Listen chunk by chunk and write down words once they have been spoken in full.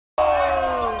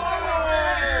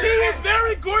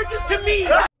gorgeous to me!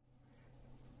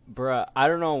 Bruh, I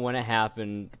don't know when it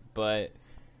happened, but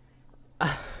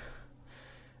I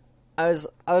was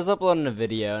uploading a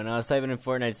video and I was typing in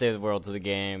Fortnite Save the World to the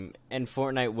game, and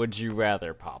Fortnite Would You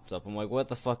Rather popped up. I'm like, what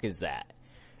the fuck is that?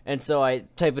 And so I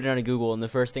type it into Google, and the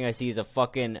first thing I see is a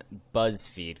fucking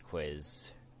BuzzFeed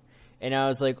quiz. And I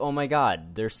was like, oh my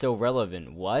god, they're still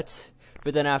relevant. What?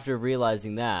 But then after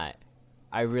realizing that,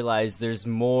 I realized there's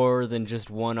more than just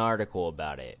one article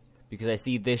about it. Because I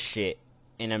see this shit,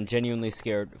 and I'm genuinely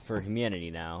scared for humanity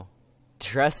now.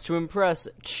 Dress to impress.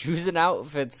 Choose an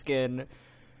outfit skin.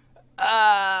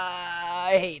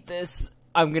 I hate this.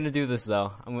 I'm gonna do this,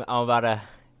 though. I'm about to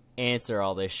answer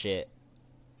all this shit.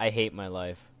 I hate my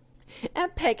life.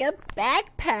 And pick a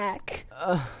backpack.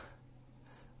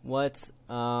 What's,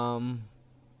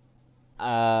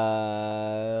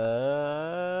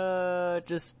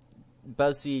 just,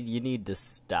 BuzzFeed, you need to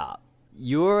stop.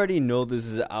 You already know this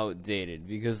is outdated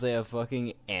because they have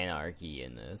fucking anarchy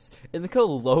in this. And look how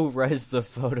low-res the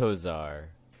photos are.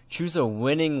 Choose a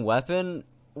winning weapon?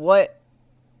 What?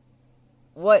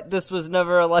 What? This was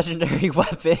never a legendary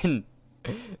weapon.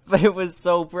 But it was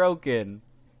so broken.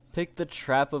 Pick the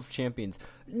Trap of Champions.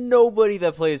 Nobody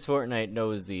that plays Fortnite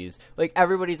knows these. Like,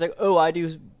 everybody's like, oh, I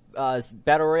do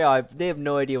Battle Royale. They have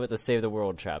no idea what the Save the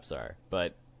World traps are.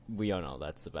 But we all know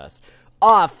that's the best.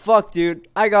 Ah, fuck, dude.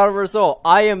 I got a result.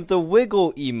 I am the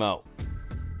Wiggle emote.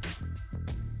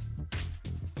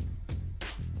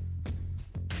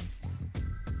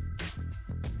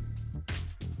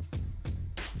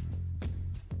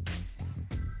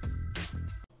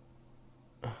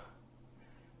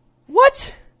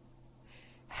 What?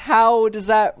 How does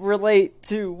that relate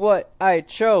to what I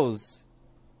chose?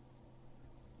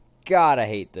 God, I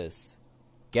hate this.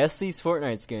 Guess these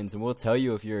Fortnite skins and we'll tell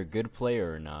you if you're a good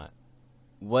player or not.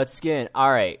 What skin?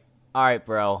 Alright,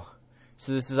 bro.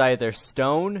 So this is either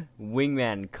Stone,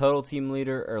 Wingman, Cuddle Team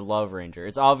Leader, or Love Ranger.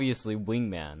 It's obviously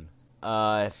Wingman.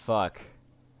 Fuck.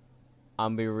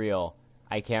 I'm be real.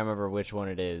 I can't remember which one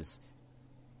it is.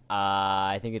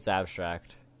 I think it's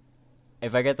Abstract.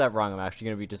 If I get that wrong, I'm actually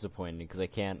going to be disappointed because I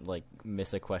can't, like,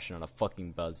 miss a question on a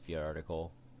fucking BuzzFeed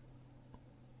article.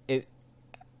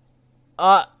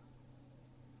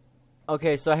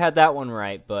 Okay, so I had that one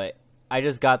right, but I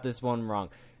just got this one wrong.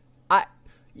 I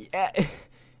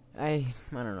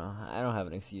don't know. I don't have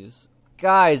an excuse.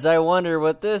 Guys, I wonder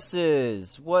what this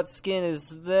is. What skin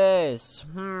is this?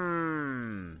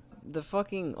 The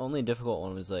fucking only difficult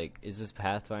one was like, is this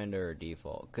Pathfinder or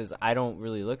default? Because I don't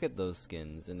really look at those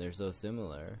skins, and they're so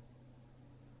similar.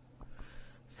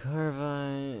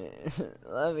 Carbine,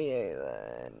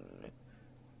 Leviathan.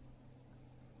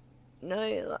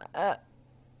 No,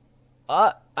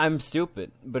 I'm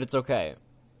stupid, but it's okay.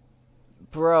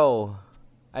 Bro,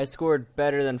 I scored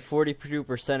better than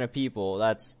 42% of people.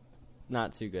 That's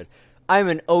not too good. I'm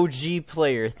an OG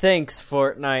player. Thanks,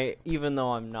 Fortnite. Even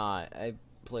though I'm not. I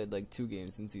played like 2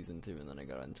 games in Season 2, and then I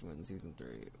got into it in Season 3.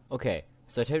 Okay,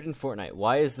 so I typed in Fortnite.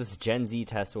 Why is this Gen Z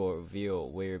test will reveal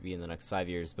where it'll be in the next 5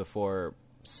 years before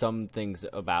some things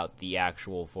about the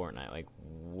actual Fortnite? Like,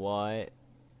 what?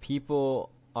 People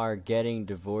are getting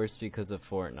divorced because of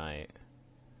Fortnite.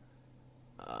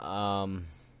 I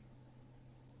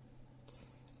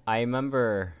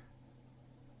remember...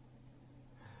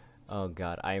 Oh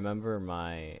god, I remember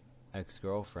my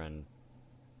ex-girlfriend,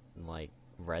 like,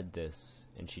 read this,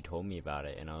 and she told me about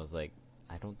it, and I was like,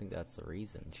 I don't think that's the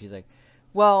reason. She's like,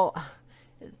 well,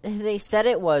 they said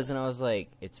it was, and I was like,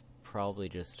 it's probably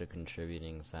just a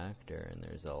contributing factor, and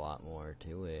there's a lot more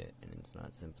to it, and it's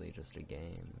not simply just a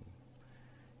game.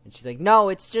 And she's like, no,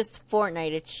 it's just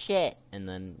Fortnite, it's shit. And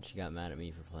then she got mad at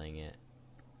me for playing it.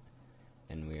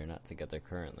 And we are not together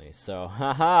currently. So,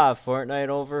 haha, Fortnite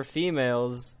over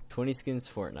females. 20 skins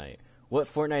Fortnite. What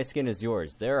Fortnite skin is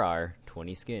yours? There are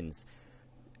 20 skins.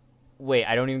 Wait,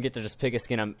 I don't even get to just pick a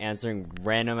skin. I'm answering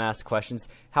random ass questions.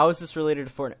 How is this related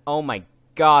to Fortnite? Oh my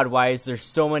god, why is there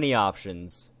so many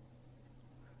options?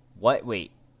 What?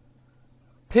 Wait.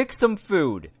 Pick some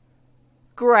food.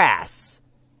 Grass.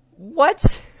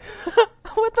 What?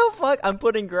 What the fuck? I'm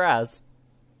putting grass.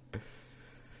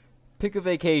 Pick a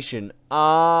vacation.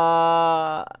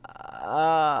 I've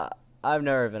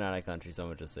never been out of country, so I'm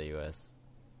gonna just say US.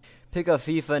 Pick a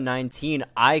FIFA 19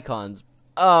 icons.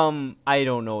 I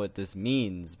don't know what this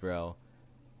means, bro.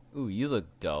 Ooh, you look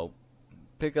dope.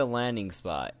 Pick a landing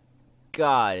spot.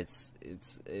 God,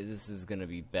 this is gonna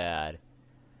be bad.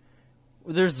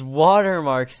 There's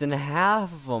watermarks in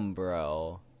half of them,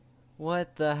 bro.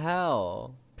 What the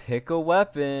hell? Pick a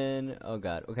weapon. Oh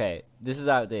god. Okay, this is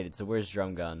outdated, so where's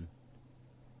drum gun?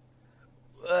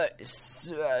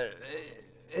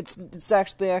 It's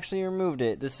actually, they actually removed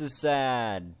it. This is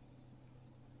sad.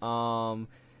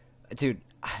 Dude,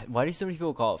 why do so many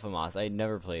people call it FAMAS? I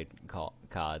never played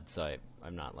COD, so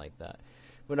I'm not like that.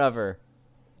 Whatever.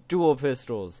 Dual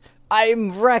pistols.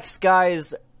 I'm Rex,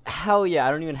 guys. Hell yeah,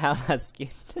 I don't even have that skin.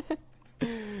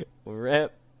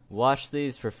 Rip. Watch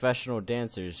these professional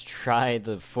dancers try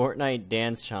the Fortnite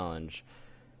dance challenge.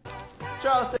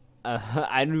 Charles,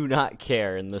 I do not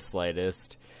care in the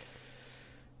slightest.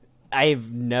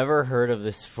 I've never heard of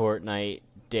this Fortnite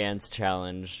dance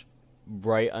challenge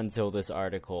right until this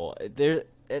article.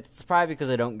 It's probably because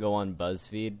I don't go on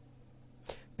BuzzFeed.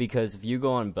 Because if you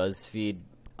go on BuzzFeed,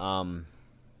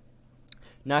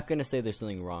 not gonna say there's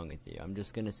something wrong with you. I'm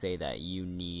just gonna say that you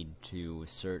need to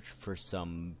search for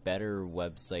some better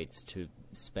websites to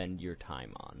spend your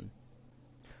time on.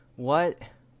 What?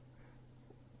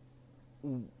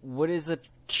 What is a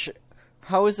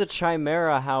how is a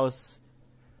Chimera house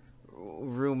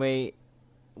roommate?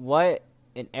 What?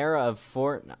 An era of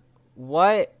Fortnite?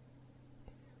 What?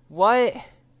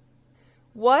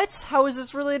 How is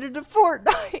this related to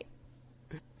Fortnite?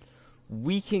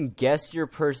 We can guess your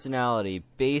personality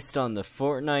based on the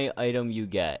Fortnite item you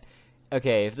get.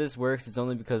 Okay, if this works, it's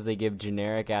only because they give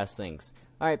generic-ass things.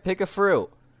 Alright, pick a fruit.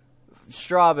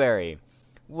 Strawberry.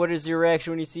 What is your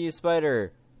reaction when you see a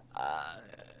spider?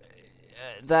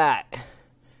 That.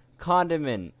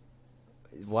 Condiment.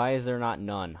 Why is there not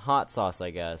none? Hot sauce,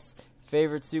 I guess.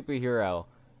 Favorite superhero.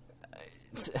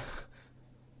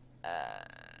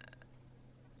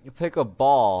 You pick a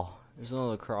ball. There's no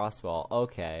lacrosse ball.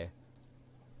 Okay.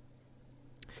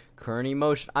 Current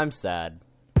emotion. I'm sad.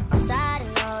 I'm sad, I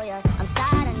know ya. I'm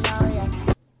sad, I know ya.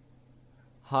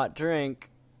 Hot drink.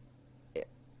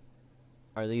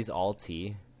 Are these all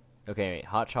tea? Okay, wait.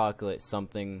 Hot chocolate,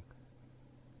 something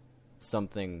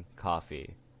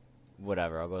coffee.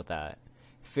 Whatever, I'll go with that.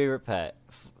 Favorite pet.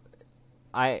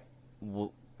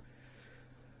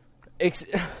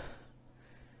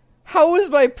 How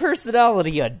is my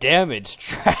personality a damage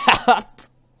trap?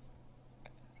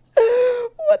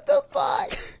 What the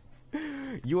fuck?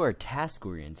 You are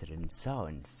task-oriented and excel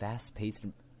in fast-paced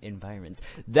environments.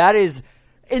 That is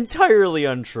entirely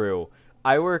untrue.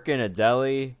 I work in a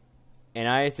deli, and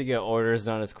I have to get orders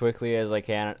done as quickly as I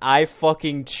can, and I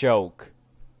fucking choke.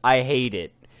 I hate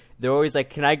it. They're always like,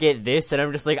 can I get this? And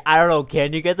I'm just like, I don't know,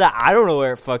 can you get that? I don't know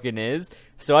where it fucking is.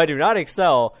 So I do not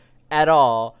excel at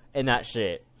all in that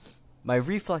shit. My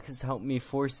reflexes help me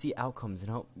foresee outcomes and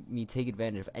help me take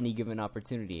advantage of any given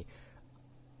opportunity.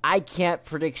 I can't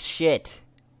predict shit.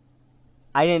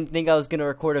 I didn't think I was going to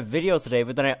record a video today,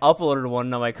 but then I uploaded one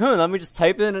and I'm like, let me just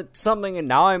type in something, and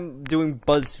now I'm doing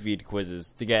BuzzFeed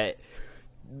quizzes to get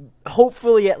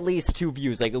hopefully at least 2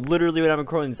 views. Like, literally when I'm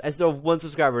recording this, I still have 1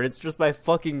 subscriber, and it's just my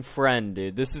fucking friend,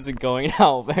 dude. This isn't going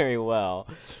out very well.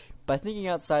 By thinking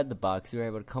outside the box, we were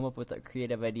able to come up with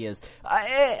creative ideas.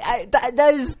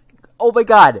 That is... Oh my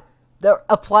god. That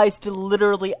applies to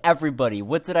literally everybody.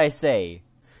 What did I say?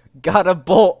 Got a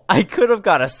bolt. I could have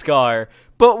got a scar,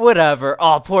 but whatever.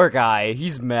 Oh, poor guy.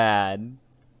 He's mad.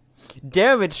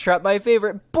 Damage trap, my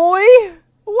favorite. Boy!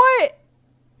 What?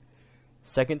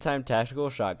 Second time tactical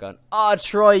shotgun. Oh,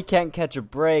 Troy can't catch a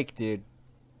break, dude.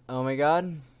 Oh my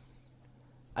god.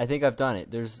 I think I've done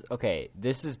it. Okay,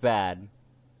 this is bad.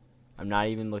 I'm not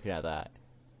even looking at that.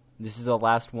 This is the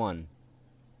last one.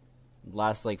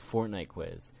 Last, like, Fortnite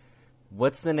quiz.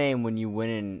 What's the name when you win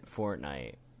in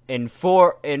Fortnite? In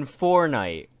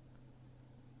Fortnite.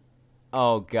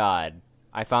 Oh, God.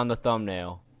 I found the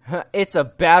thumbnail. It's a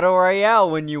battle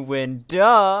royale when you win.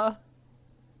 Duh.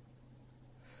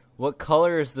 What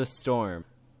color is the storm?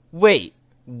 Wait.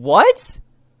 What?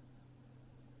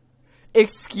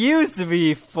 Excuse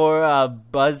me for,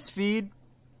 BuzzFeed?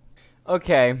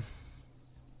 Okay.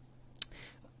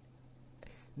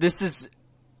 This is...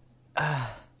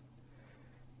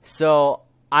 So,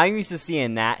 I'm used to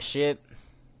seeing that shit.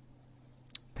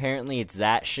 Apparently, it's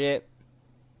that shit.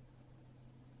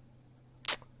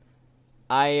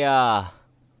 They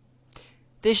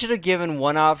should have given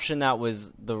one option that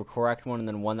was the correct one and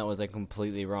then one that was, like,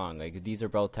 completely wrong. Like, these are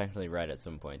both technically right at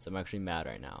some points. I'm actually mad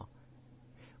right now.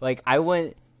 Like,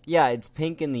 yeah, it's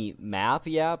pink in the map,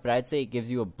 yeah, but I'd say it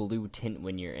gives you a blue tint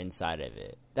when you're inside of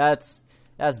it. That's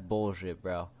bullshit,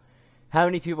 bro. How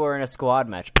many people are in a squad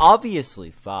match?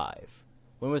 Obviously 5.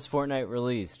 When was Fortnite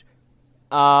released?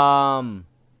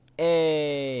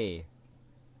 Hey.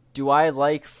 Do I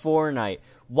like Fortnite?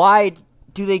 Why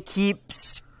do they keep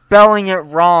spelling it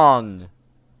wrong?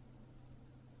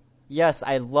 Yes,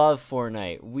 I love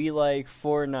Fortnite. We like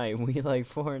Fortnite. We like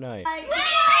Fortnite.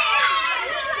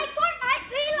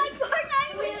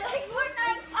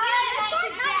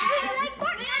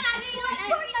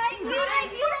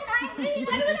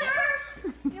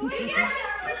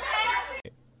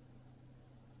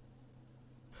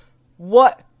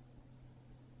 What?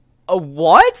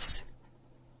 What?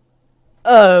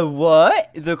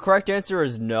 What? The correct answer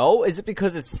is no? Is it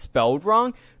because it's spelled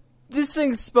wrong? This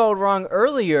thing's spelled wrong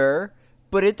earlier,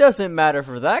 but it doesn't matter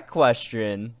for that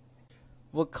question.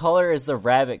 What color is the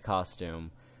rabbit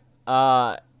costume?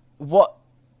 What?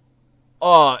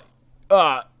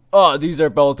 These are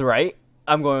both right?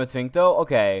 I'm going with pink, though?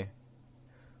 Okay.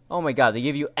 Oh my god, they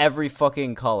give you every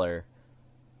fucking color.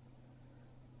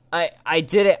 I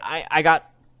did it. I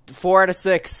got 4 out of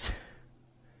 6.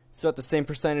 So at the same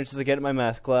percentage as I get in my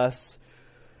math class.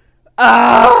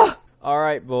 Ah!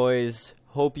 Alright, boys.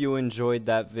 Hope you enjoyed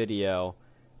that video.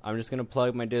 I'm just gonna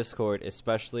plug my Discord,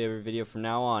 especially every video from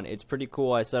now on. It's pretty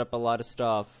cool. I set up a lot of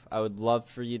stuff. I would love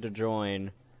for you to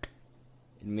join.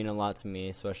 It'd mean a lot to me,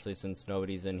 especially since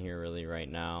nobody's in here really right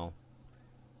now.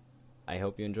 I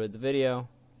hope you enjoyed the video.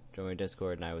 Join my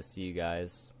Discord, and I will see you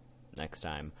guys next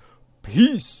time.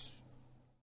 Peace!